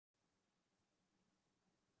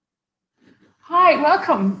Hi,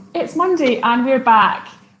 welcome. It's Monday and we're back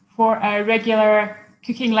for our regular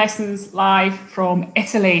cooking lessons live from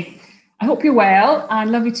Italy. I hope you're well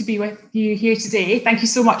and lovely to be with you here today. Thank you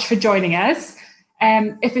so much for joining us.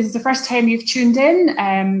 If this is the first time you've tuned in,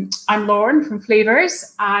 I'm Lorne from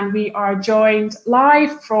Flavours and we are joined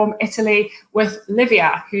live from Italy with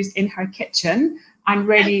Livia, who's in her kitchen and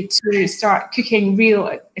ready to start cooking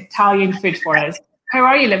real Italian food for us. How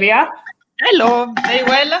are you, Livia? Hello, very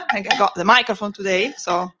well. I think I got the microphone today,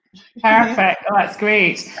 so. Perfect. Oh, that's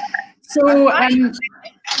great. So,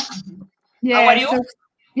 yeah. How are you? So,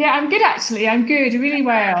 yeah, I'm good actually. I'm good, really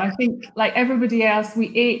well. I think, like everybody else,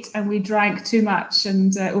 we ate and we drank too much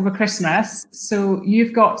and over Christmas. So,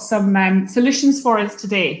 you've got some solutions for us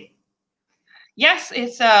today. Yes,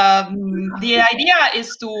 it's the idea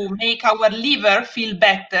is to make our liver feel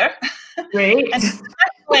better. Great. And the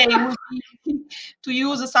best way would be to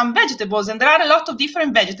use some vegetables, and there are a lot of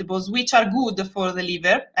different vegetables which are good for the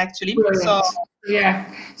liver, actually. Brilliant.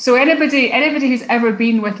 Yeah. So anybody who's ever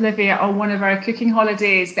been with Livia on one of our cooking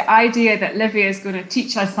holidays, the idea that Livia is going to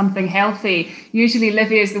teach us something healthy. Usually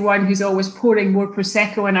Livia is the one who's always pouring more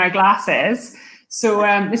prosecco in our glasses. So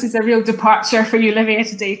this is a real departure for you, Livia,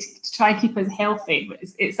 today to try and keep us healthy.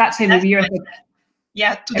 It's that time of year.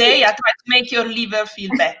 Yeah, today I try to make your liver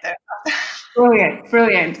feel better. Brilliant,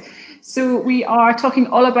 brilliant. So we are talking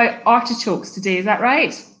all about artichokes today, is that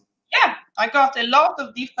right? Yeah, I got a lot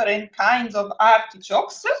of different kinds of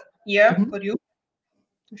artichokes here for you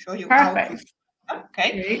to show you. Perfect. How to.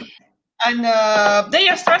 Okay. Great. And they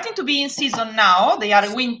are starting to be in season now. They are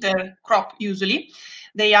a winter crop usually.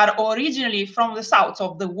 They are originally from the south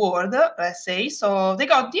of the world, let's say. So they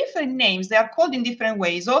got different names. They are called in different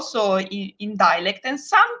ways, also in dialect. And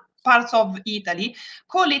some parts of Italy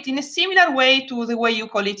call it in a similar way to the way you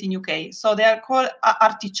call it in UK. So they are called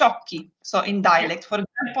artichokes. So in dialect, for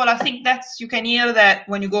example, I think you can hear that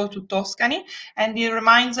when you go to Tuscany, and it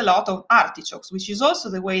reminds a lot of artichokes, which is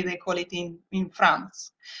also the way they call it in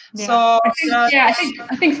France. Yeah. So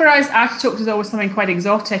I think for us, artichokes is always something quite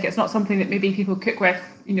exotic. It's not something that maybe people cook with,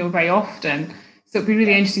 very often. So it'd be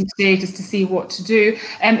really interesting today just to see what to do.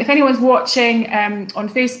 If anyone's watching on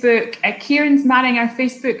Facebook, Kieran's manning our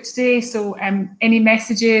Facebook today. So any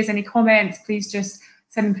messages, any comments, please just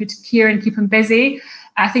send them through to Kieran. Keep him busy.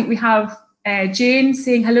 I think we have Jane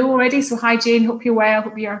saying hello already. So hi, Jane. Hope you're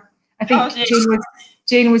well. I think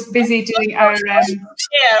Jane was busy doing our.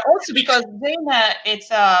 Yeah, also because Jane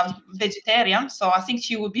it's a vegetarian, so I think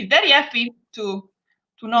she would be very happy to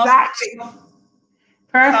know. Exactly.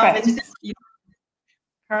 Perfect.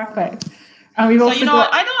 Perfect. And we've also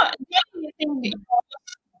got. I don't. The only thing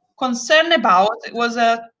concerned about was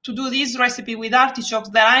to do this recipe with artichokes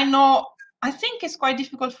that I think it's quite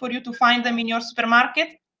difficult for you to find them in your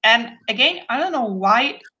supermarket. And again, I don't know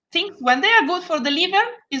why. Things when they are good for the liver,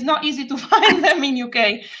 it's not easy to find them in UK.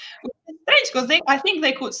 It's strange because I think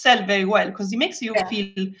they could sell very well because it makes you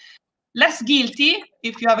feel less guilty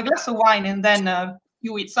if you have a glass of wine and then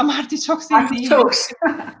you eat some artichokes in the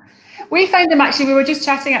evening. We find them actually, we were just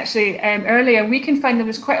chatting actually earlier, and we can find them,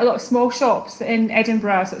 there's quite a lot of small shops in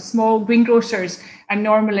Edinburgh, so small greengrocers, and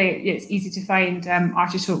normally it's easy to find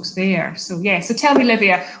artichokes there. So yeah, so tell me,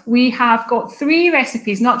 Livia, we have got 3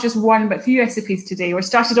 recipes, not just one, but 3 recipes today. We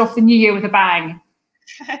started off the new year with a bang.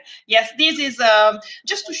 Yes, this is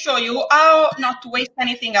just to show you how not to waste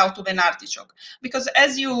anything out of an artichoke. Because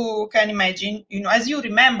as you can imagine, as you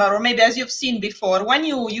remember, or maybe as you've seen before, when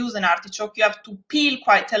you use an artichoke, you have to peel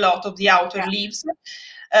quite a lot of the outer leaves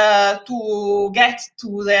to get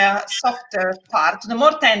to the softer part, the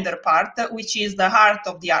more tender part, which is the heart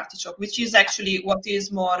of the artichoke, which is actually what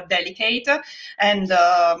is more delicate and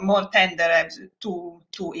more tender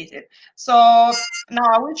to eat it. So now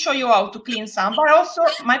I will show you how to clean some, but also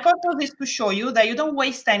my purpose is to show you that you don't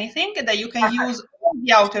waste anything, that you can use all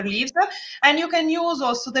the outer leaves, and you can use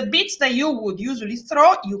also the bits that you would usually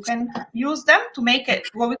throw. You can use them to make it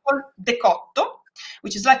what we call decotto,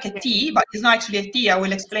 which is like a tea, but it's not actually a tea. I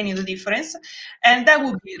will explain you the difference. And that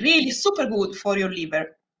would be really super good for your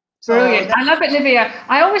liver. Brilliant. I love it, Livia.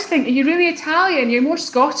 I always think you're really Italian. You're more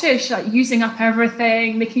Scottish, like using up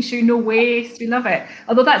everything, making sure no waste. We love it.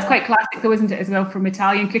 Although that's quite classic, though, isn't it, as well, from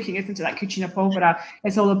Italian cooking, isn't it? Like cucina povera.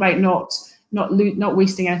 It's all about not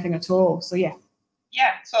wasting anything at all. So yeah.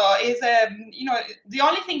 Yeah, so it's the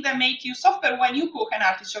only thing that makes you suffer when you cook an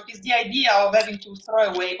artichoke is the idea of having to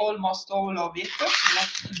throw away almost all of it.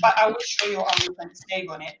 But I will show you how you can save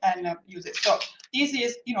on it and use it. So this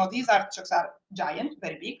is, these artichokes are giant,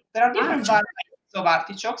 very big. There are different varieties. of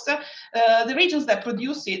artichokes. The regions that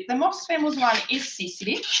produce it, the most famous one is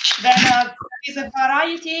Sicily. Then there is a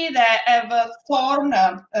variety that have a thorn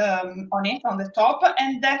on it, on the top,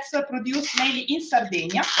 and that's produced mainly in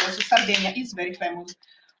Sardinia. Also, Sardinia is very famous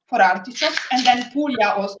for artichokes, and then Puglia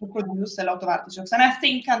also produce a lot of artichokes. And I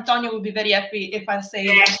think Antonio will be very happy if I say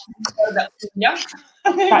Puglia.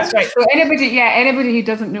 That's right. So anybody who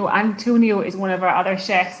doesn't know, Antonio is one of our other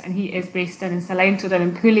chefs, and he is based in Salento down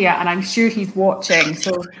in Puglia, and I'm sure he's watching.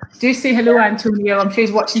 So do say hello, Antonio. I'm sure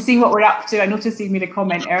he's watching, seeing what we're up to. I noticed he made a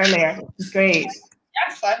comment earlier, which is great.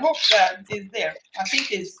 Yes, I hope that is there. I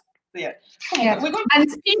think it's there. Yeah. We're going to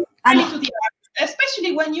into the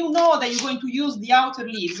especially when you know that you're going to use the outer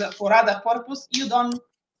leaves for other purpose, you don't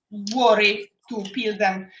worry to peel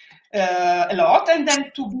them a lot, and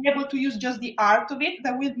then to be able to use just the heart of it,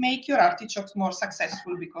 that will make your artichokes more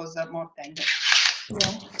successful because they're more tender.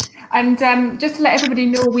 Yeah. And just to let everybody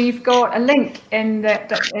know, we've got a link in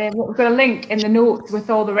the notes with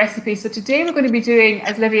all the recipes. So today we're going to be doing,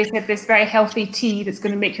 as Livia said, this very healthy tea that's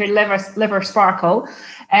going to make your liver sparkle.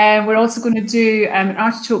 And we're also going to do an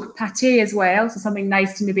artichoke pâté as well, so something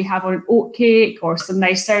nice to maybe have on an oat cake or some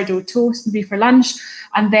nice sourdough toast maybe for lunch.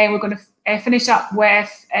 And then we're going to finish up with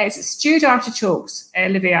stewed artichokes.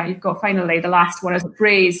 Livia, you've got finally the last one, is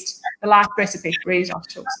braised. The last recipe, braised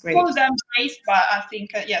artichokes. Great. All them braised, but I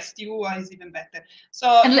think yes, stew is even better.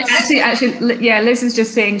 So and actually, yeah, Liz is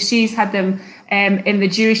just saying she's had them in the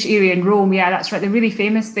Jewish area in Rome. Yeah, that's right. They're really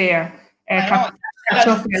famous there.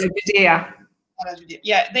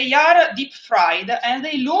 Yeah, they are deep fried and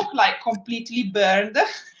they look like completely burned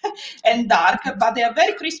and dark, but they are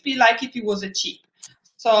very crispy, like if it was a chip.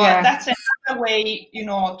 So that's another way,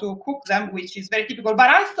 to cook them, which is very typical. But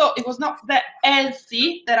I thought it was not that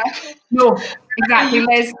healthy that I... No, exactly,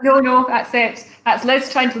 Liz. No, that's it. That's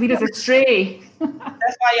Liz trying to lead us astray.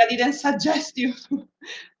 That's why I didn't suggest you.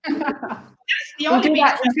 We'll do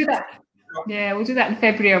that. Yeah, we'll do that in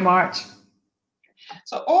February or March.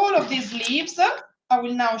 So all of these leaves, I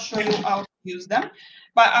will now show you how to use them.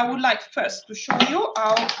 But I would like first to show you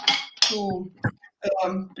how to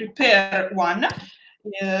prepare one.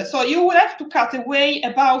 So you will have to cut away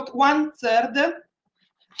about 1/3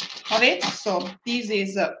 of it. So this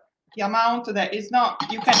is the amount that is not,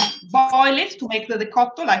 you can boil it to make the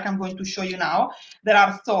decotto, like I'm going to show you now. There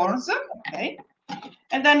are thorns, okay?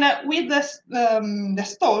 And then with the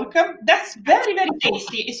stalk, that's very, very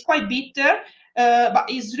tasty. It's quite bitter, but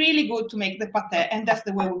it's really good to make the pâté, and that's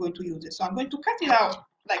the way we're going to use it. So I'm going to cut it out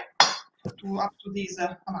like up to this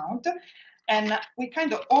amount, and we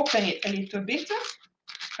kind of open it a little bit,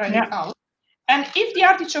 spread it out. And if the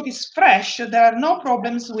artichoke is fresh, there are no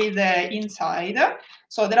problems with the inside.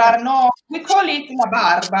 So there are no, we call it la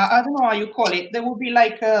barba. I don't know how you call it. There will be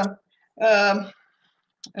like come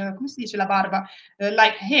si dice la barba?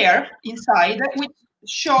 Like hair inside, which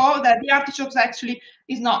show that the artichokes actually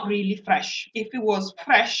is not really fresh. If it was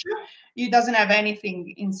fresh, it doesn't have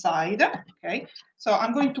anything inside. Okay, so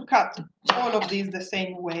I'm going to cut all of these the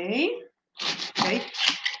same way. Okay.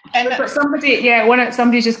 And but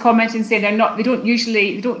somebody just commented saying they don't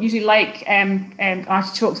usually like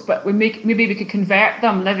artichokes, but maybe we could convert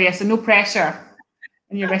them, Livia. So no pressure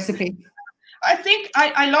in your recipe. I think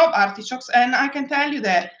I love artichokes, and I can tell you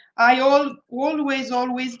that I always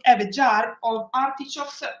have a jar of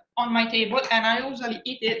artichokes on my table, and I usually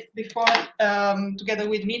eat it before together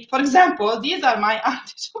with meat. For example, these are my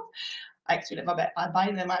artichokes. Actually, I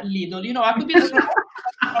buy them at Lidl. I could be the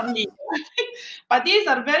but these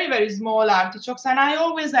are very, very small artichokes, and I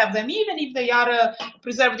always have them, even if they are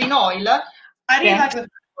preserved in oil. I really like the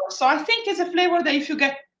flavor. So I think it's a flavor that if you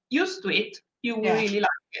get used to it, you will really like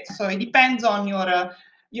it. So it depends on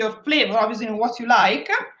your flavor, obviously, on what you like,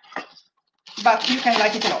 but you can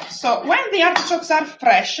like it a lot. So when the artichokes are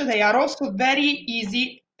fresh, they are also very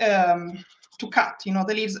easy to cut,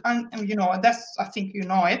 the leaves, and that's, I think you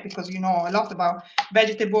know it because you know a lot about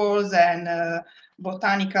vegetables and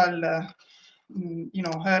botanical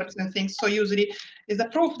herbs and things. So usually is the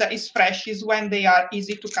proof that it's fresh is when they are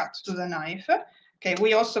easy to cut to the knife. Okay,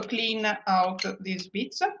 we also clean out these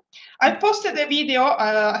bits. I posted a video,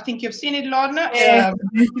 I think you've seen it, Lorne.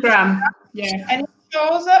 Instagram. And it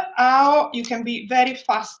shows how you can be very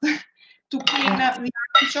fast to clean the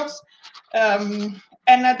artichokes.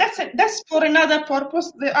 And that's for another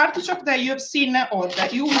purpose. The artichoke that you have seen or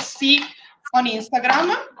that you will see on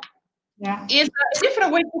Instagram is a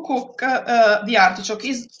different way to cook the artichoke,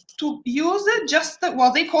 is to use just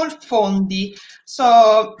what they call fondi.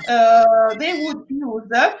 So they would use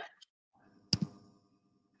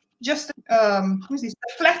just the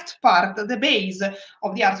flat part, the base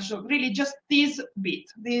of the artichoke, really just this bit,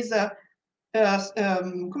 this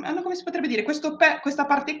come si potrebbe dire, questa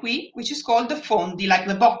parte qui, which is called fondi, like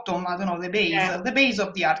the bottom, I don't know, the base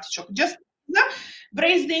of the artichoke. Just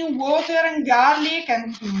braised in water and garlic,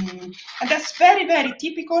 and that's very, very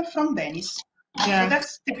typical from Venice. Yeah. So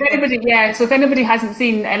that's so if anybody hasn't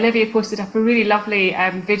seen, Livia posted up a really lovely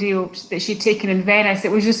video that she'd taken in Venice.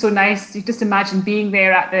 It was just so nice. You just imagine being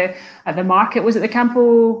there at the market. Was it the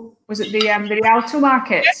Campo? Was it the Rialto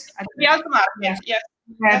market? Yes, Rialto market. Yes.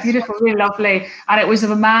 Yeah, beautiful, really lovely. And it was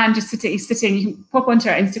of a man just sitting. He's sitting. You can pop onto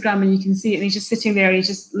our Instagram and you can see it. And he's just sitting there. And he's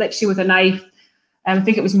just literally with a knife. I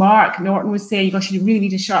think it was Mark Norton was saying, "Gosh, you really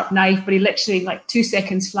need a sharp knife." But he literally, like 2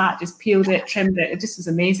 seconds flat, just peeled it, trimmed it. It just was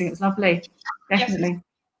amazing. It was lovely. Definitely.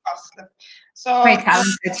 Yes, so very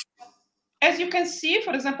talented. As you can see,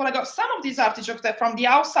 for example, I got some of these artichokes that from the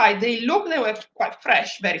outside they were quite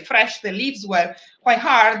fresh, very fresh. The leaves were quite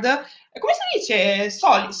hard. Come si dice?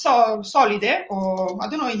 Solide, or I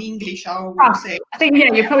don't know in English how we say. I think,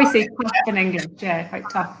 yeah, you probably say tough in English. Yeah, quite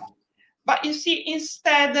tough. But you see,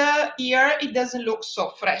 instead here it doesn't look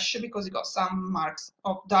so fresh because it got some marks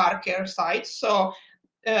of darker side. So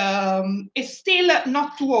it's still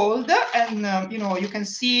not too old, and you can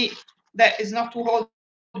see that it's not too old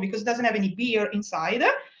because it doesn't have any beer inside.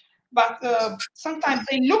 But sometimes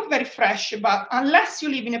they look very fresh, but unless you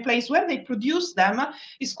live in a place where they produce them,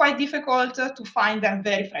 it's quite difficult to find them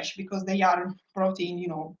very fresh because they are brought in,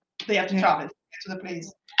 they have to travel to the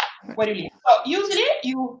place where you live. So usually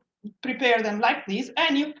you prepare them like this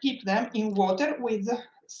and you keep them in water with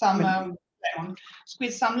some lemon.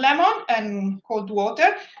 Squeeze some lemon and cold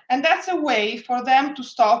water, and that's a way for them to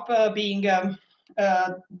stop being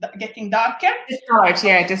getting darker. Discolored.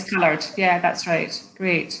 Yeah, that's right.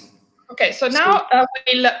 Great. Okay, so now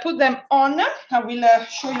we'll put them on. I will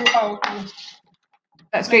show you how to.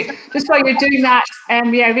 That's great. Just while you're doing that,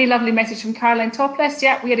 really lovely message from Caroline Topless.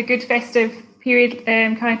 Yeah, we had a good festive period.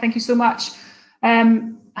 Caroline, thank you so much.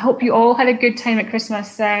 I hope you all had a good time at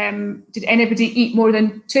Christmas. Did anybody eat more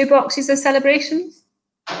than 2 boxes of celebrations?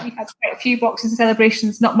 We had quite a few boxes of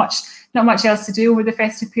celebrations. Not much else to do over the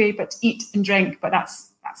festive period, but to eat and drink. But that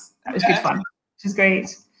was good fun, which is great.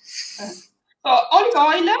 So olive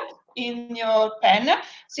oil in your pan.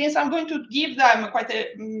 Since I'm going to give them quite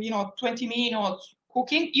a 20 minutes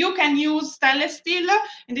cooking, you can use stainless steel.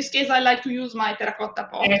 In this case, I like to use my terracotta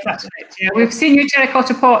pot. Yes, that's right. Yeah, we've seen your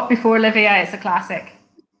terracotta pot before, Livia. It's a classic.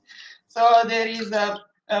 So there is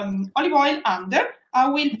olive oil under. I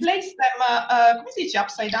will place them, come si dice,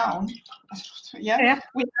 upside down. Yeah.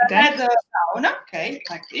 With the head down. Okay,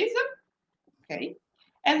 like this. Okay.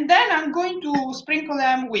 And then I'm going to sprinkle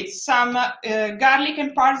them with some garlic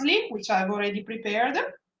and parsley, which I've already prepared.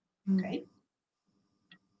 Okay.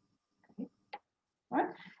 Right.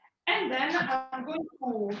 And then I'm going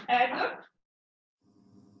to add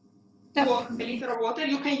a little water.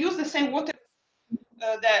 You can use the same water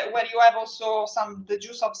where you have also the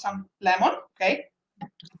juice of some lemon, okay?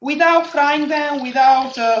 Without frying them,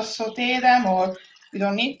 without saute them, or you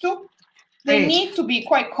don't need to. They need to be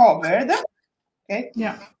quite covered, okay?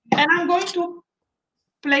 Yeah. And I'm going to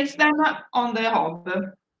place them on the hob,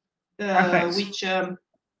 which I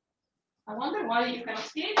wonder why you cannot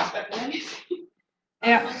see it, but let me see.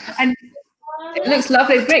 Yeah, and it looks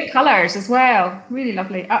lovely. Great colours as well. Really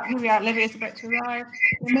lovely. Here we are. Livia's about to arrive.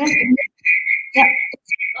 Yeah.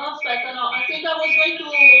 Oh, no, I think I was going to.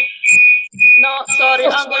 No, sorry,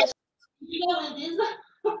 I'm going to.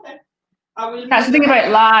 With this. That's the thing about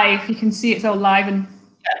live. You can see it's all live and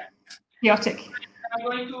chaotic. I'm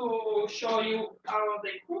going to show you how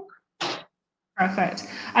they cook. Perfect.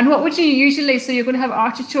 And what would you usually, so you're going to have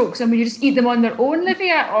artichokes, and would you just eat them on their own,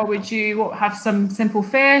 Livia, or would you have some simple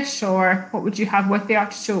fish, or what would you have with the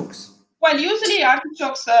artichokes? Well, usually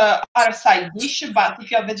artichokes are a side dish, but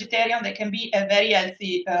if you're vegetarian, they can be a very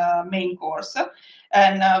healthy main course.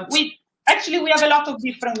 And we have a lot of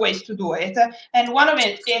different ways to do it. And one of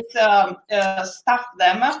it is stuff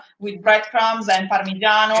them with breadcrumbs and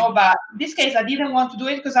Parmigiano. But in this case, I didn't want to do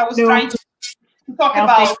it because I was trying to talk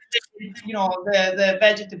about the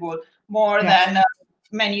vegetable more than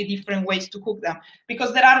many different ways to cook them,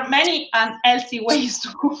 because there are many unhealthy ways to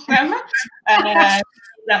cook them.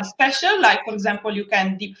 Them special, like for example, you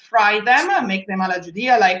can deep fry them, make them alla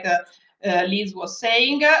Judea, like Liz was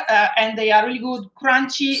saying, and they are really good,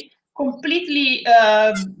 crunchy, completely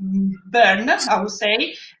burn, I would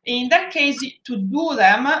say. In that case, to do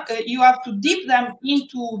them, you have to dip them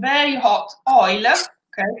into very hot oil.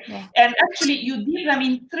 Okay, and actually you dip them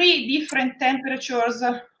in 3 different temperatures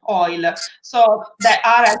oil, so they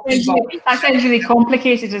are. That sounds really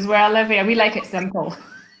complicated as well, Livia. We like it simple.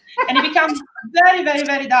 And it becomes very, very,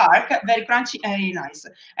 very dark, very crunchy, and very nice.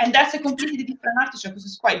 And that's a completely different artichoke because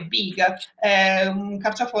it's quite big.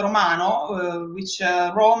 Carciofo Romano, which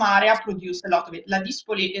Rome area produce a lot of it.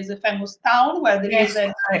 Ladispoli is a famous town where there is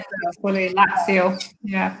a Ladispoli, Lazio.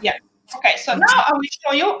 Yeah. Yeah. Okay, so now I will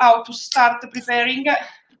show you how to start preparing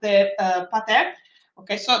the pate.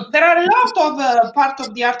 Okay, so there are a lot of parts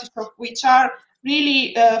of the artichoke which are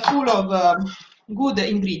really full of good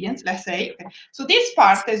ingredients, let's say. Okay. So this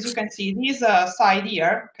part, as you can see, this side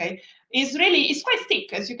here, okay, it's quite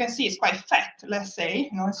thick, as you can see, it's quite fat, let's say.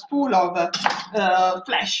 You know, it's full of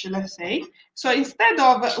flesh, let's say. So instead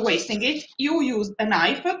of wasting it, you use a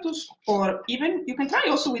knife or even you can try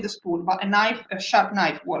also with a spoon, but a sharp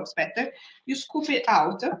knife works better. You scoop it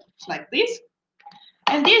out like this.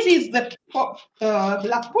 And this is the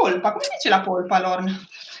la polpa. Come dice la polpa, Lorne?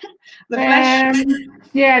 The flesh.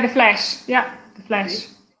 Yeah, the flesh. Yeah, the flesh.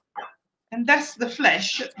 And that's the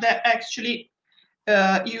flesh that actually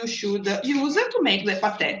you should use to make the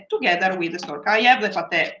pate together with the stork. I have the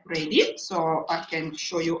pate ready, so I can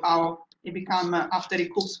show you how it becomes after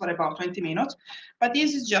it cooks for about 20 minutes. But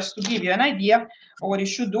this is just to give you an idea of what you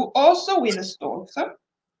should do also with the storks.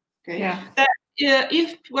 Okay. Yeah.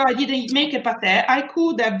 If I didn't make a pate, I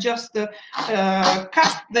could have just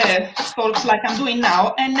cut the stalks like I'm doing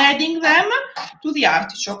now and adding them to the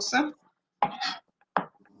artichokes.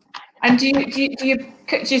 And do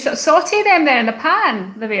you sort of saute them there in the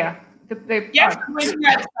pan, Livia? Yes, I'm going to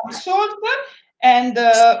add some salt and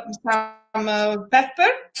some pepper,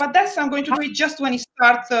 but that's I'm going to do it just when it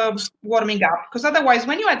starts warming up, because otherwise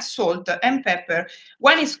when you add salt and pepper,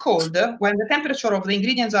 when it's cold, when the temperature of the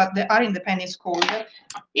ingredients that are in the pan is cold,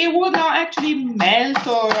 it would not actually melt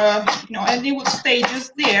or, and it would stay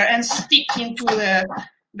just there and stick into the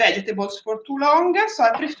vegetables for too long. So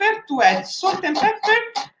I prefer to add salt and pepper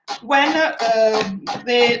when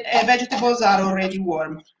the vegetables are already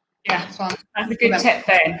warm. Yeah, so that's a good tip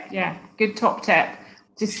then. Yeah, good top tip.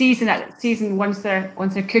 To season once they're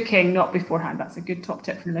cooking, not beforehand. That's a good top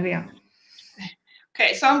tip from Livia.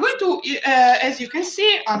 Okay, so I'm going to, as you can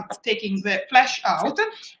see, I'm taking the flesh out,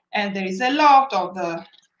 and there is a lot of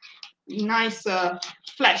nice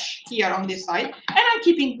flesh here on this side, and I'm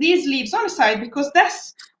keeping these leaves on the side because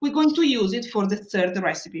we're going to use it for the third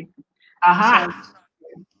recipe. Aha.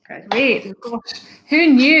 So, okay. Great. Gosh, who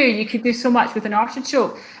knew you could do so much with an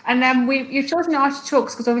artichoke? And then you've chosen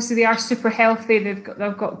artichokes because obviously they are super healthy. They've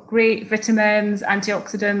got great vitamins,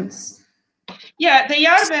 antioxidants. Yeah, they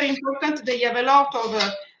are very important. They have a lot of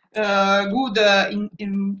good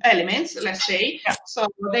elements, let's say. Yeah. So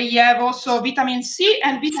they have also vitamin C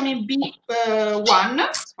and vitamin B1,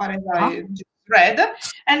 as far as I just read.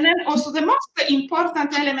 And then also the most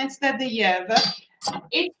important elements that they have,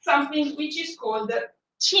 it's something which is called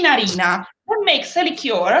cinarina. That makes a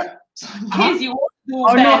liqueur. So in case you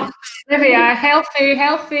want to do no, Livia,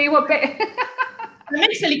 healthy. What bit? It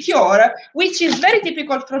makes a liqueur, which is very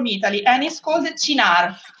typical from Italy, and it's called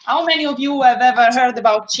Cynar. How many of you have ever heard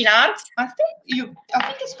about Cynar? I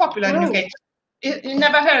think it's popular in UK. You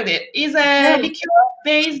never heard it. It's a liqueur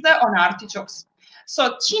based on artichokes.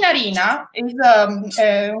 So cinarina is a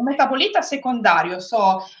metabolita secondario.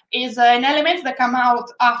 So is an element that come out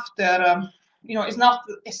after. It's not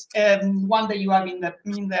one that you have in the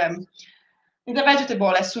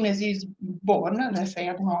vegetable as soon as it's born. Let's say,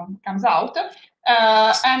 I don't know, it comes out.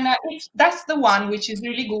 And that's the one which is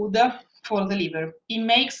really good for the liver. It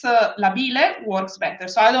makes la bile works better.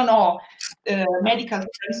 So I don't know medical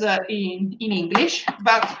terms in English,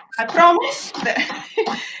 but I promise that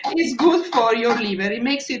it's good for your liver. It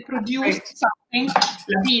makes it produce something,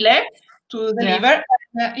 la bile, to the liver,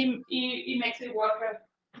 and it makes it work.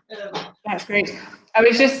 That's great. I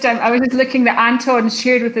was just looking that Anton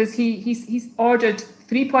shared with us. He's ordered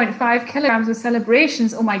 3.5 kilograms of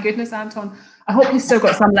celebrations. Oh my goodness, Anton! I hope he's still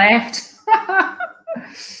got some left.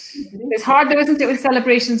 It's hard though, isn't it, with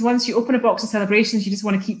celebrations? Once you open a box of celebrations, you just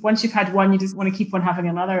want to keep. Once you've had one, you just want to keep on having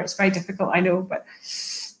another. It's very difficult, I know, but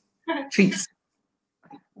treats.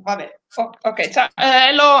 Vabbè. Okay. So,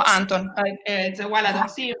 hello, Anton. It's a while I don't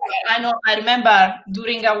see you. I remember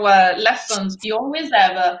during our lessons, you always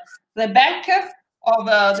have the back of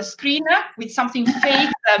the screen with something fake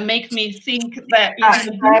that make me think that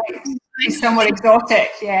it's somewhat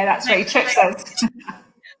exotic. Yeah, that's right. He tricks us.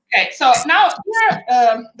 Okay, so now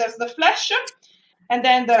here there's the flesh, and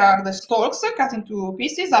then there are the stalks cut into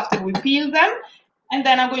pieces after we peel them, and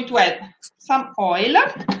then I'm going to add some oil.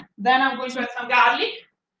 Then I'm going to add some garlic.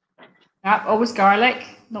 Yeah, always garlic.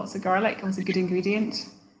 Lots of garlic. Always a good ingredient.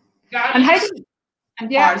 Garlic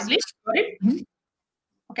and parsley. Sorry. Mm-hmm.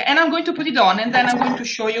 Okay, and I'm going to put it on, and then I'm going to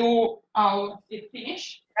show you how it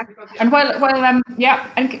finished. And what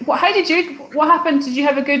happened? Did you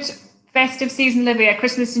have a good festive season, Livia?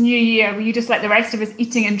 Christmas and New Year? Were you just like the rest of us,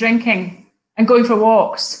 eating and drinking and going for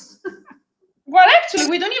walks? Well, actually,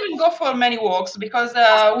 we don't even go for many walks because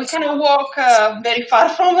we cannot walk very far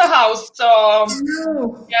from the house. So,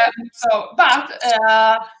 yeah. So, but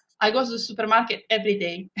I go to the supermarket every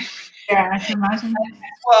day. Yeah, I can imagine.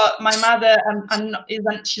 Well, my mother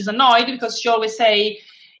she's annoyed because she always say,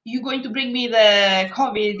 "You're going to bring me the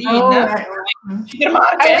COVID in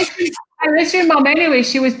supermarket." I miss your mum anyway.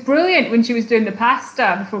 She was brilliant when she was doing the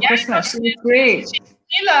pasta before Christmas. She was great. She's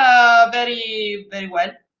still very, very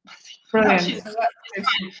well. Brilliant.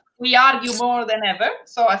 We argue more than ever,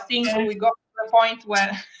 so I think we got to the point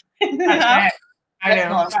where I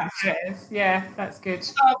know. That's it is. Yeah, that's good.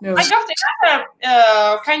 I got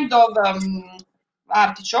another kind of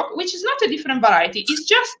artichoke, which is not a different variety. It's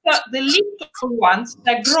just the little ones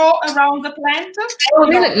that grow around the plant. Oh,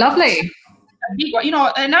 they look lovely. A big one. You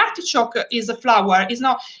know, an artichoke is a flower. It's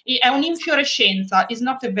not un'infiorescenza. It's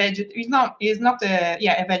not a vegetable. It's not a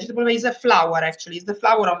vegetable. But it's a flower actually. It's the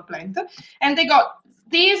flower of a plant. And they got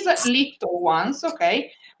these little ones,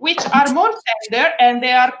 okay, which are more tender and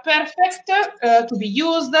they are perfect to be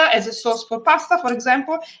used as a sauce for pasta, for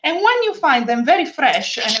example. And when you find them very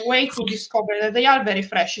fresh, and a way to discover that they are very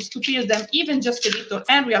fresh is to peel them even just a little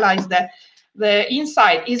and realize that the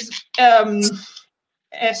inside is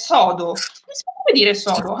sodo. Come dire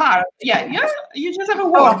sodo? Hard. Yeah, you just have a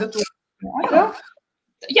word to it. I don't know.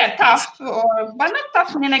 Yeah, tough, but not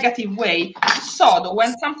tough in a negative way. Sodo,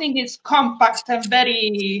 when something is compact and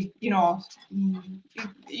very, when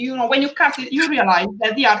you cut it, you realize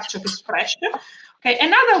that the artichoke is fresh. Okay,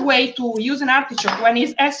 another way to use an artichoke when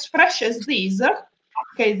it's as fresh as this,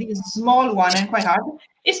 okay, this small one and quite hard,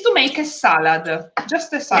 is to make a salad,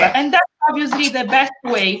 just a salad. And that's obviously the best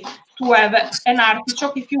way to have an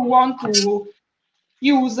artichoke if you want to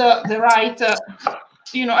use the right,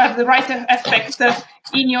 have the right effect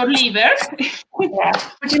in your liver. Would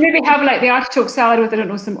you maybe have like the artichoke salad with, I don't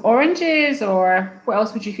know, some oranges, or what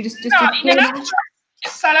else would you just no, in an artichoke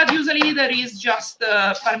salad usually there is just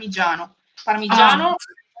Parmigiano,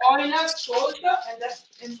 oil, salt, and that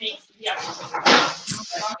makes the artichoke.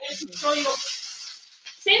 I'm going to show you.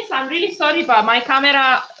 Since I'm really sorry, but my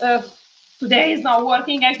camera today is not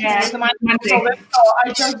working actually with my problem, so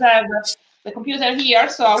I just have the computer here,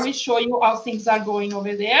 so I will show you how things are going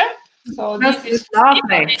over there. So this is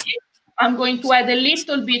lovely. I'm going to add a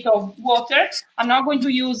little bit of water. I'm not going to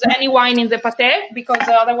use any wine in the pate because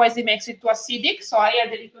otherwise it makes it too acidic. So I add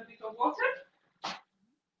a little bit of water.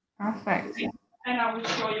 Perfect. And I will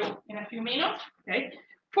show you in a few minutes. Okay.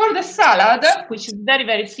 For the salad, which is very,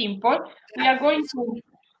 very simple, we are going to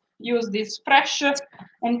use this fresh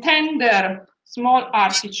and tender small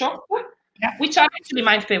artichoke, which are actually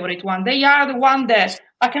my favorite one. They are the one that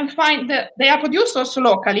I can find. They are produced also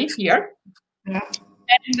locally here.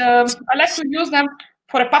 And I like to use them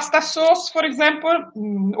for a pasta sauce, for example,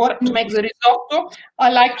 or to make the risotto. I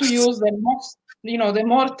like to use the most, the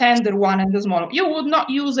more tender one and the smaller. You would not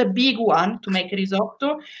use a big one to make a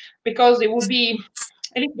risotto because it would be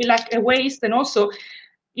a little bit like a waste. And also,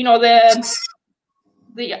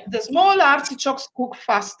 the small artichokes cook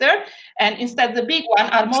faster, and instead the big one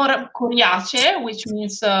are more coriacee, which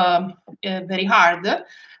means very hard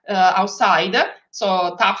outside,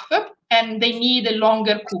 so tough, and they need a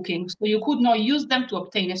longer cooking. So you could not use them to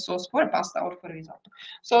obtain a sauce for a pasta or for a risotto.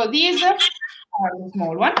 So these are the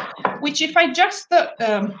small one, which if I just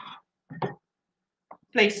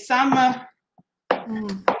place some.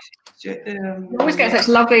 You always get such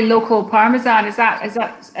lovely local Parmesan. Is that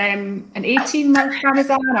an 18-month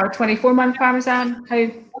Parmesan or 24-month Parmesan?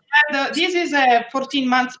 This is a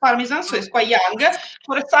 14-month Parmesan, so it's quite young.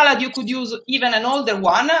 For a salad, you could use even an older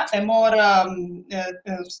one, a more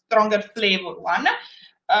stronger flavor one.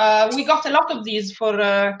 We got a lot of these for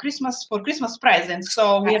Christmas presents.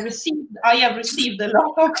 So I have received a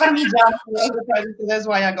lot of Parmesan for the presents. That's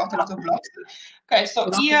why I got a lot of blocks. Okay, so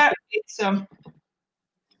here it's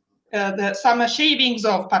some shavings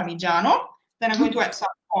of Parmigiano. Then I'm going to add some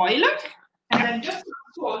oil and then just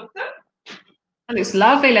salt. It looks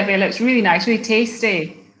lovely, Livia. It looks really nice, really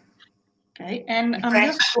tasty. Okay, and I'm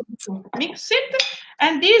just going to mix it.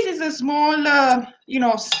 And this is a small,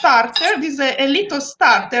 starter. This is a little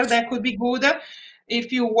starter that could be good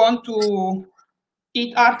if you want to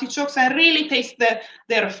eat artichokes and really taste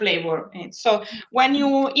their flavor. And so when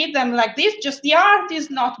you eat them like this, just the heart is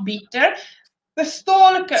not bitter. The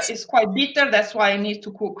stalk is quite bitter, that's why I need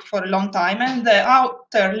to cook for a long time. And the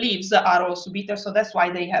outer leaves are also bitter, so that's why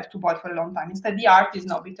they have to boil for a long time. Instead, the heart is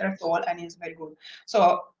not bitter at all and is very good.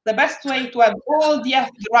 So the best way to have all the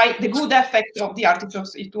good effect of the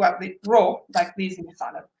artichokes is to have it raw, like this in the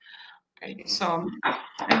salad. Okay, so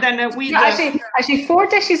and then with actually 4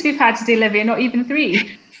 dishes we've had today, Livia, not even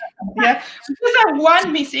 3. Yeah, we just have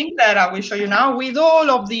one missing that I will show you now with all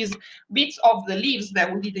of these bits of the leaves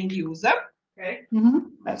that we didn't use. Okay.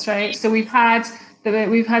 That's right. So we've had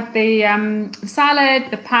the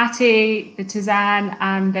salad, the pate, the tisane,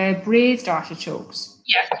 and the braised artichokes.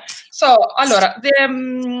 Yeah. So allora,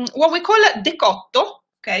 what we call decotto,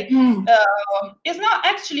 okay, is not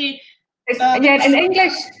actually. In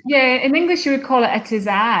English you would call it a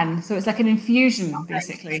tisane. So it's like an infusion,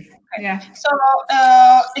 basically. Okay. Yeah. So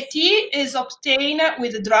a tea is obtained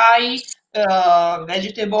with dry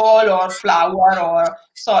vegetable or flour, or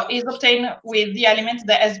so is obtained with the element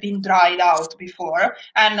that has been dried out before,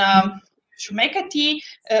 and to make a tea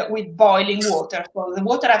with boiling water. So the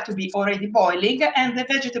water has to be already boiling, and the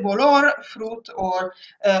vegetable or fruit or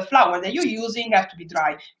flour that you're using have to be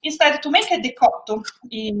dry. Instead, to make a decotto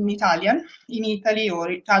in Italian, in Italy, or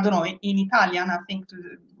I don't know, in Italian, I think,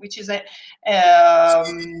 which is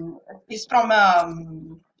is from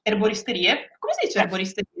erboristerie. Come si dice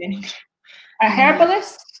erboristerie? A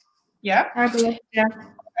herbalist? Yeah. Herbalist, yeah.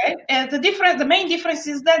 Okay. The main difference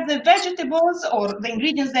is that the vegetables or the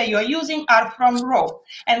ingredients that you are using are from raw,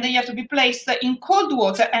 and they have to be placed in cold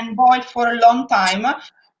water and boiled for a long time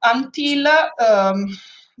until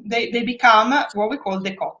they become what we call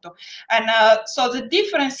decotto. And so the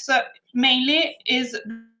difference mainly is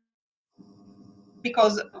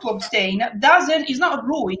because to obtain is not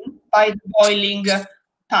ruined by the boiling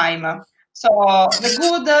time. So the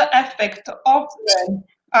good effect of the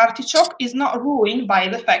artichoke is not ruined by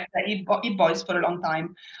the fact that it boils for a long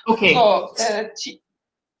time. Okay. So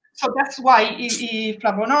that's why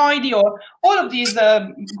flavonoid or all of these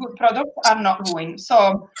good products are not ruined.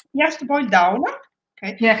 So it has to boil down.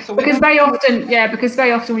 Okay. Yeah, so because very often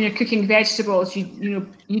when you're cooking vegetables, you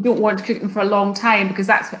don't want to cook them for a long time because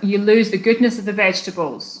you lose the goodness of the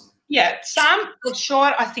vegetables. Yeah, some for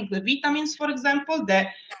sure. I think the vitamins, for example,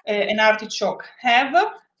 that an artichoke have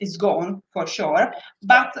is gone for sure.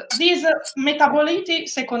 But these metaboliti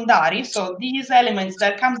secondary, so these elements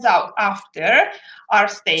that comes out after, are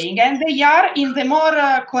staying, and they are in the more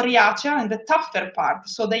coriacea and the tougher part.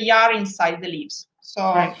 So they are inside the leaves. So.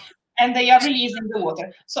 Right. And they are releasing the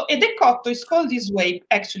water. So a decotto is called this way,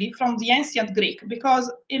 actually, from the ancient Greek, because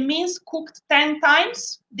it means cooked 10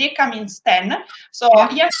 times. Deca means 10. So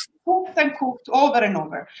yes, cooked and cooked over and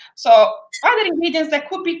over. So other ingredients that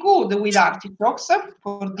could be good with artichokes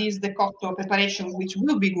for this decotto preparation, which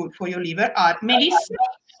will be good for your liver, are melissa,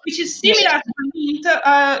 which is similar to mint.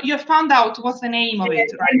 You have found out what's the name of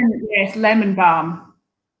it, right? Yes, lemon balm.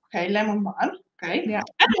 Okay, lemon balm. Okay. Yeah.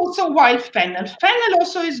 And also wild fennel. Fennel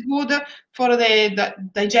also is good for the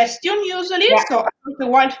digestion usually. Yeah. So I have the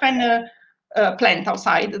wild fennel plant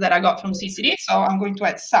outside that I got from Sicily. So I'm going to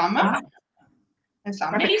add some. And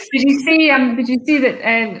some. Did you see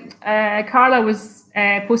that Carla was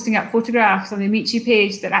posting up photographs on the Amici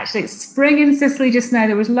page that actually it's spring in Sicily just now.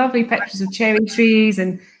 There was lovely pictures of cherry trees,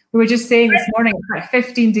 and we were just saying this morning it's like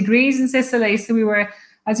 15 degrees in Sicily. So we were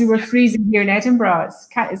freezing here in Edinburgh.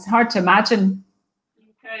 It's hard to imagine.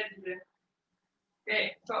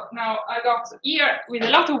 Okay, so now I got here with a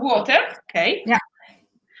lot of water. Okay. Yeah.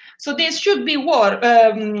 So this should be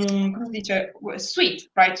sweet,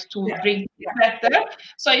 right? To drink better.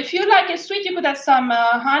 So if you like it sweet, you could add some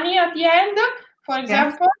honey at the end, for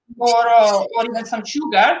example, or even some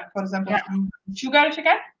sugar, for example, sugar if you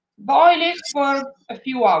can. Boil it for a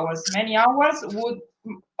few hours. Many hours would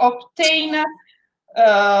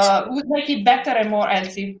make it better and more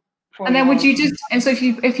healthy. And then would you so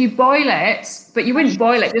if you boil it, but you wouldn't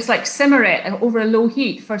boil it, just like simmer it over a low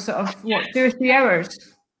heat for sort of 2 or 3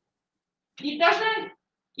 hours? It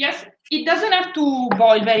doesn't have to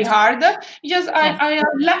boil very hard. I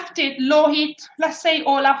left it low heat, let's say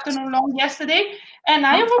all afternoon long yesterday, and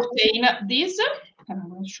I have obtained this. I'm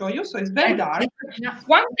going to show you. So it's very dark.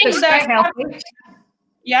 One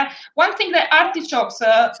thing that artichokes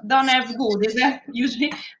don't have good is that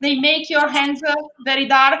usually they make your hands very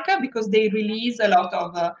dark because they release a lot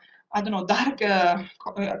of, dark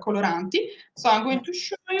coloranti. So I'm going to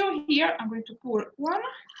show you here. I'm going to pour one.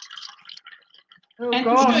 And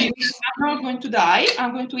to show you, I'm not going to die.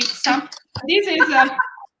 I'm going to eat some. This is,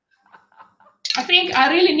 I think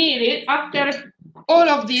I really need it after all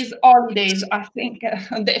of these holidays. I think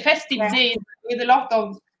the festive days with a lot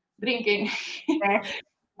of drinking.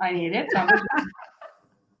 I need it. So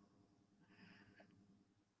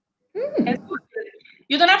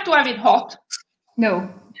you don't have to have it hot. No.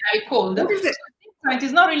 Very cold. What is it? So it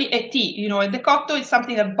is not really a tea. You know, the cotto is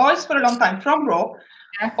something that boils for a long time from raw.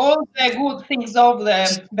 Yeah. All the good things of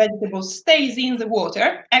the vegetables stays in the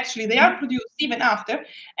water. Actually, they are produced even after,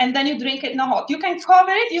 and then you drink it not hot. You can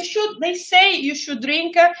cover it. You should. They say you should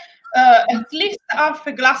drink at least half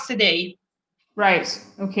a glass a day. Right.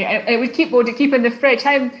 Okay. It would keep. Would it keep in the fridge?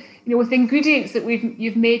 How, with the ingredients that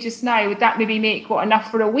you've made just now, would that maybe make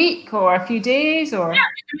enough for a week or a few days? Or yeah,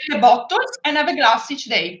 you can make a bottle and have a glass each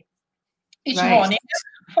day, each right. morning,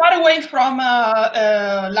 far away from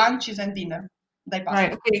lunches and dinner.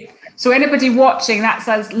 Right. Okay. So anybody watching, that's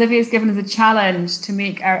as Livia's given us a challenge to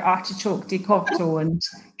make our artichoke decocto and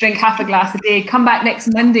drink half a glass a day. Come back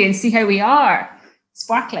next Monday and see how we are.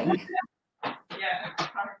 Sparkling. Yeah.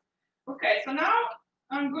 Okay. So now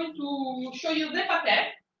I'm going to show you the pâté.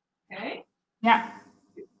 Okay. Yeah.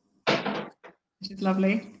 Which is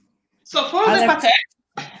lovely. So for the pâté,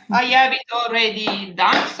 I have it already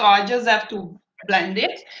done. So I just have to blend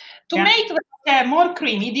it to make the more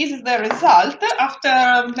creamy. This is the result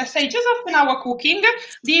after, let's say, just half an hour cooking.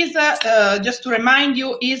 This, just to remind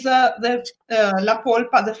you, is the la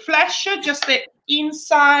polpa, the flesh, just the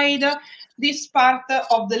inside this part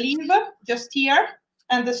of the leaf, just here,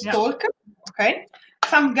 and the stalk. Okay,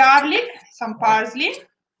 some garlic, some parsley.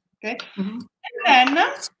 Okay, and then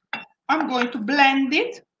I'm going to blend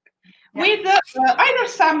it with either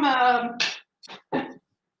some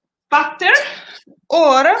butter,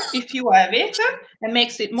 or if you have it, it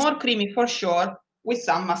makes it more creamy for sure, with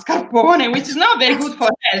some mascarpone, which is not very good for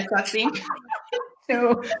health, I think.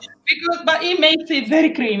 So, but it makes it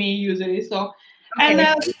very creamy usually. So, and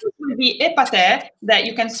this will be a pâté that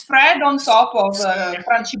you can spread on top of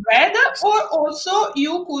crunchy bread, or also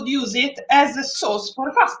you could use it as a sauce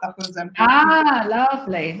for pasta, for example. Ah,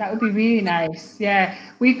 lovely. That would be really nice. Yeah,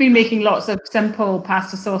 we've been making lots of simple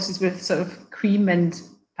pasta sauces with sort of cream and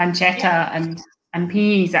pancetta and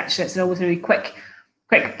peas. Actually, it's always a really quick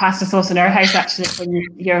pasta sauce in our house. Actually, when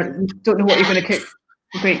you don't know what you're going to cook,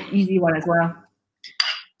 a great easy one as well.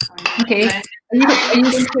 Okay, are you going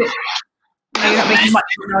to? You're not making much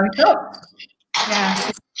noise. Oh.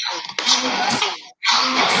 Yeah.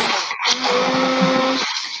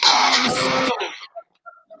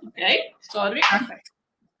 Okay, sorry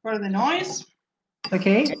for the noise.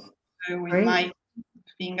 Okay. With my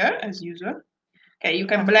finger as usual. Okay, you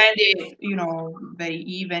can blend it, very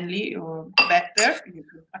evenly or better.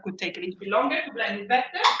 I could take a little bit longer to blend it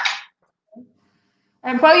better.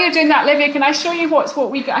 And while you're doing that, Livia, can I show you what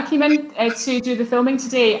we got? I came in to do the filming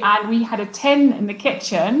today, and we had a tin in the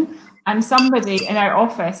kitchen, and somebody in our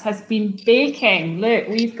office has been baking. Look,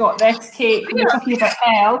 we've got this cake. We're talking about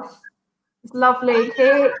health. It's lovely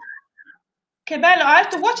cake. Okay, bello, I have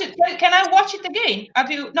to watch it. Can I watch it again?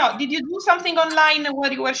 Did you do something online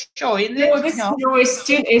where you were showing this?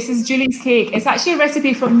 This is Julie's cake. It's actually a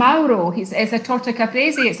recipe from Mauro. It's a torta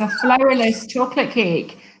caprese. It's a flourless chocolate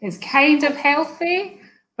cake. It's kind of healthy,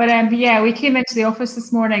 but yeah, we came into the office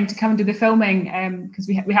this morning to come and do the filming because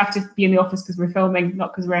we have to be in the office because we're filming,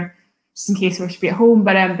 not because we're just in case we should be at home.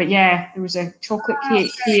 But yeah, there was a chocolate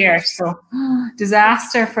cake here. So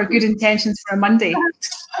disaster for good intentions for a Monday.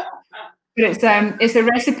 But it's a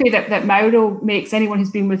recipe that Mauro makes. Anyone who's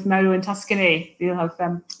been with Mauro in Tuscany, you'll have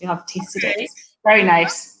tasted it. It's very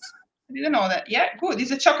nice. I didn't know that. Yeah, good.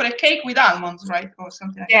 It's a chocolate cake with almonds, right? Or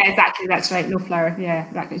something like that. Yeah, exactly. That's right. No flour. Yeah,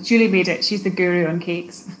 exactly. Julie made it. She's the guru on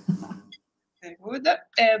cakes. Very good.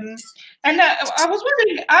 And I was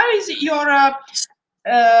wondering, how is your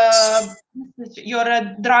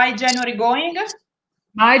dry January going?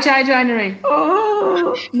 My dry January?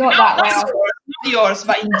 Oh, not that well. Not yours,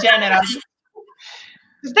 but in general.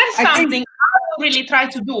 That's something I really try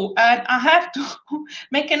to do, and I have to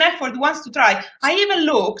make an effort once to try. I even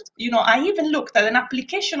looked at an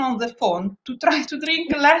application on the phone to try to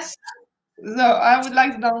drink less. So I would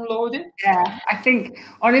like to download it. Yeah, I think,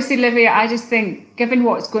 honestly, Livia, I just think, given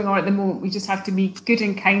what's going on at the moment, we just have to be good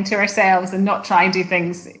and kind to ourselves and not try and do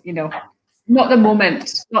things, not the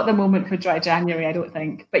moment for dry January, I don't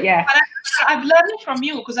think. But yeah. But I've learned it from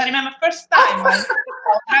you, because I remember first time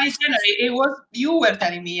dry January, it was, you were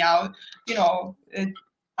telling me how,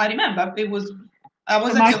 I remember I was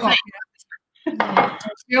at your place.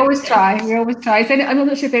 We always try. I'm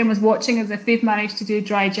not sure if anyone's watching us, if they've managed to do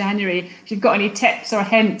dry January. If you've got any tips or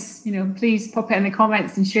hints, please pop it in the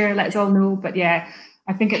comments and share, let us all know. But yeah,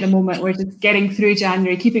 I think at the moment we're just getting through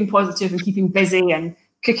January, keeping positive and keeping busy and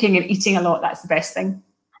cooking and eating a lot. That's the best thing.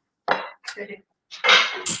 Okay,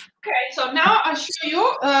 so now I'll show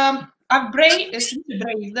you I've braised,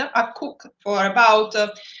 I've cooked for about,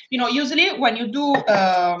 usually when you do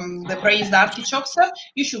the braised artichokes,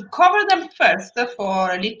 you should cover them first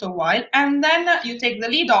for a little while, and then you take the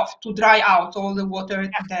lid off to dry out all the water,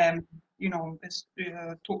 is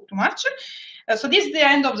too much. So this is the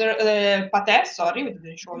end of the pate. Sorry, we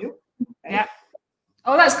didn't show you. Okay. Yeah.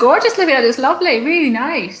 Oh, that's gorgeous, Livia. That's lovely. Really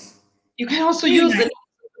nice. You can also use the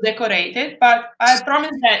decorate it, but I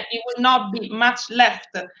promise that it will not be much left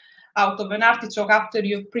out of an artichoke after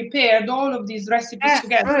you've prepared all of these recipes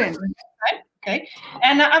together. Brilliant. Okay,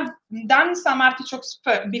 and I've done some artichokes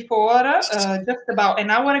before, just about an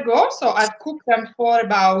hour ago. So I've cooked them for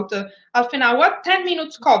about half an hour, 10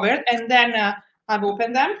 minutes covered, and then I've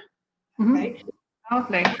opened them. Okay,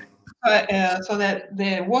 lovely. So that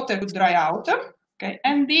the water could dry out. Okay,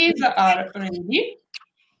 and these are ready.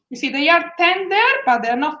 You see, they are tender, but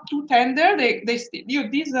they're not too tender. These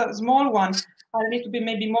small ones are a little bit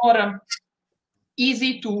maybe more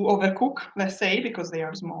easy to overcook, let's say, because they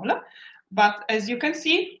are smaller. But as you can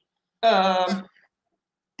see,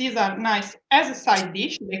 these are nice as a side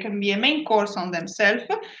dish. They can be a main course on themselves.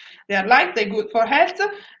 They are light, they're good for health.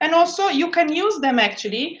 And also you can use them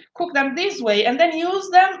actually, cook them this way, and then use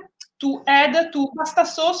them to add to pasta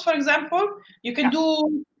sauce, for example. You can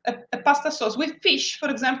do a pasta sauce with fish, for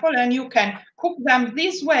example, and you can cook them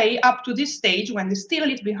this way up to this stage when they're still a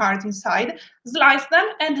little bit hard inside, slice them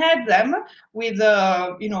and add them with,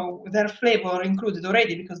 their flavor included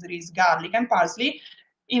already because there is garlic and parsley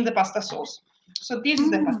in the pasta sauce. So this is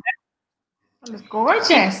the pasta. That's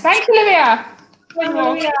gorgeous. Thank you, Livia.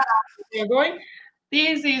 You're going.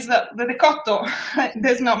 This is the ricotto.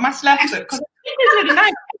 There's not much left because it is really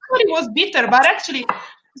nice. I thought it was bitter, but actually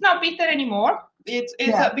it's not bitter anymore. It's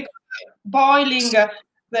because boiling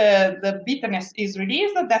the bitterness is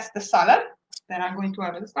released. That's the salad. Then I'm going to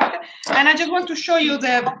have a salad. And I just want to show you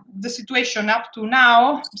the situation up to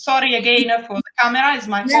now. Sorry again for the camera. It's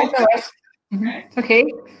my fault.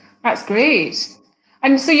 Okay, that's great.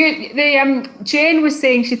 And so Jane was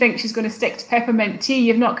saying she thinks she's going to stick to peppermint tea.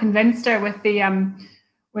 You've not convinced her with the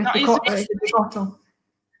bottle.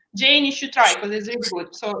 Jane, you should try because it's really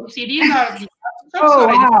good. So you see, these are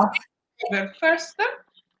the first,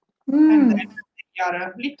 and then they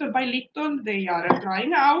are little by little they are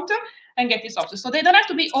drying out and getting soft. So they don't have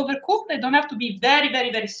to be overcooked. They don't have to be very,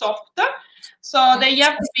 very, very soft. So they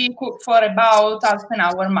have to be cooked for about half an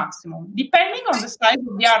hour maximum, depending on the size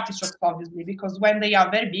of the artichoke, obviously, because when they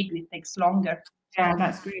are very big, it takes longer. Yeah,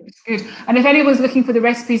 that's great. Good. And if anyone's looking for the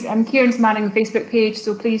recipes, Kieran's manning the Facebook page,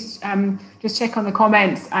 so please just check on the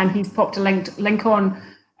comments, and he's popped a link on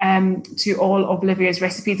to all of Livia's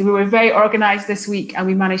recipes. We were very organised this week, and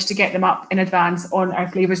we managed to get them up in advance on our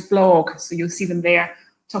Flavours blog, so you'll see them there,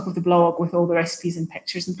 top of the blog, with all the recipes and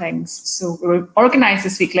pictures and things. So we were organised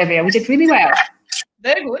this week, Livia. We did really well.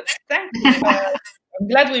 Very good. Thank you. I'm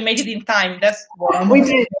glad we made it in time. That's what we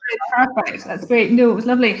did. Perfect. That's great. No, it was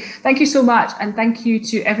lovely. Thank you so much, and thank you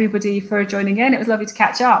to everybody for joining in. It was lovely to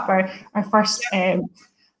catch up. Our first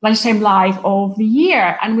lunchtime live of the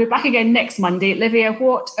year, and we're back again next Monday. Livia,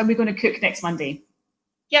 what are we going to cook next Monday?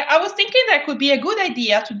 Yeah, I was thinking that could be a good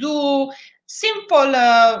idea to do simple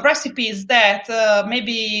recipes that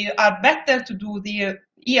maybe are better to do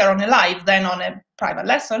here on a live than on a private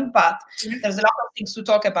lesson, but there's a lot of things to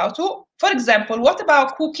talk about too. For example, what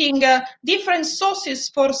about cooking different sauces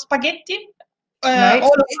for spaghetti?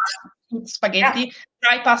 All of spaghetti.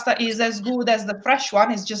 Dry pasta is as good as the fresh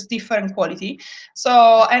one, it's just different quality.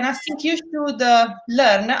 So, and I think you should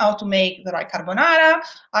learn how to make the right carbonara,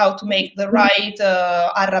 how to make the right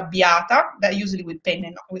arrabbiata, that usually with penne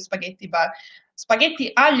and not with spaghetti, but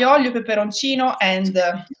spaghetti aglio, olio, peperoncino, and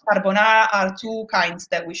carbonara are two kinds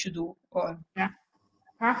that we should do. Yeah.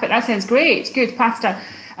 Perfect. That sounds great. Good pasta.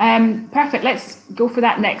 Perfect. Let's go for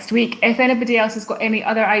that next week. If anybody else has got any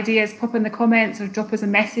other ideas, pop in the comments or drop us a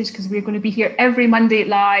message, because we're going to be here every Monday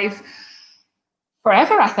live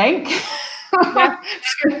forever, I think. Yeah.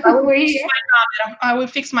 I will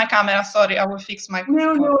fix my camera. Sorry, I will fix my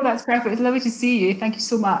camera. No, that's perfect. It's lovely to see you. Thank you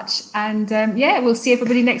so much. And we'll see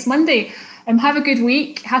everybody next Monday. Have a good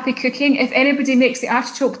week. Happy cooking. If anybody makes the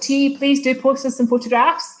artichoke tea, please do post us some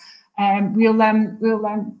photographs. We'll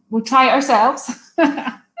try it ourselves.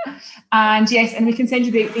 And yes, and we can send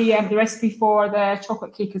you the recipe for the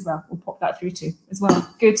chocolate cake as well. We'll pop that through too as well.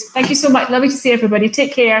 Good. Thank you so much. Lovely to see everybody.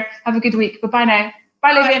 Take care. Have a good week. Bye-bye now.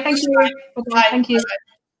 Bye, Livia. Thank you. Bye-bye. Thank you.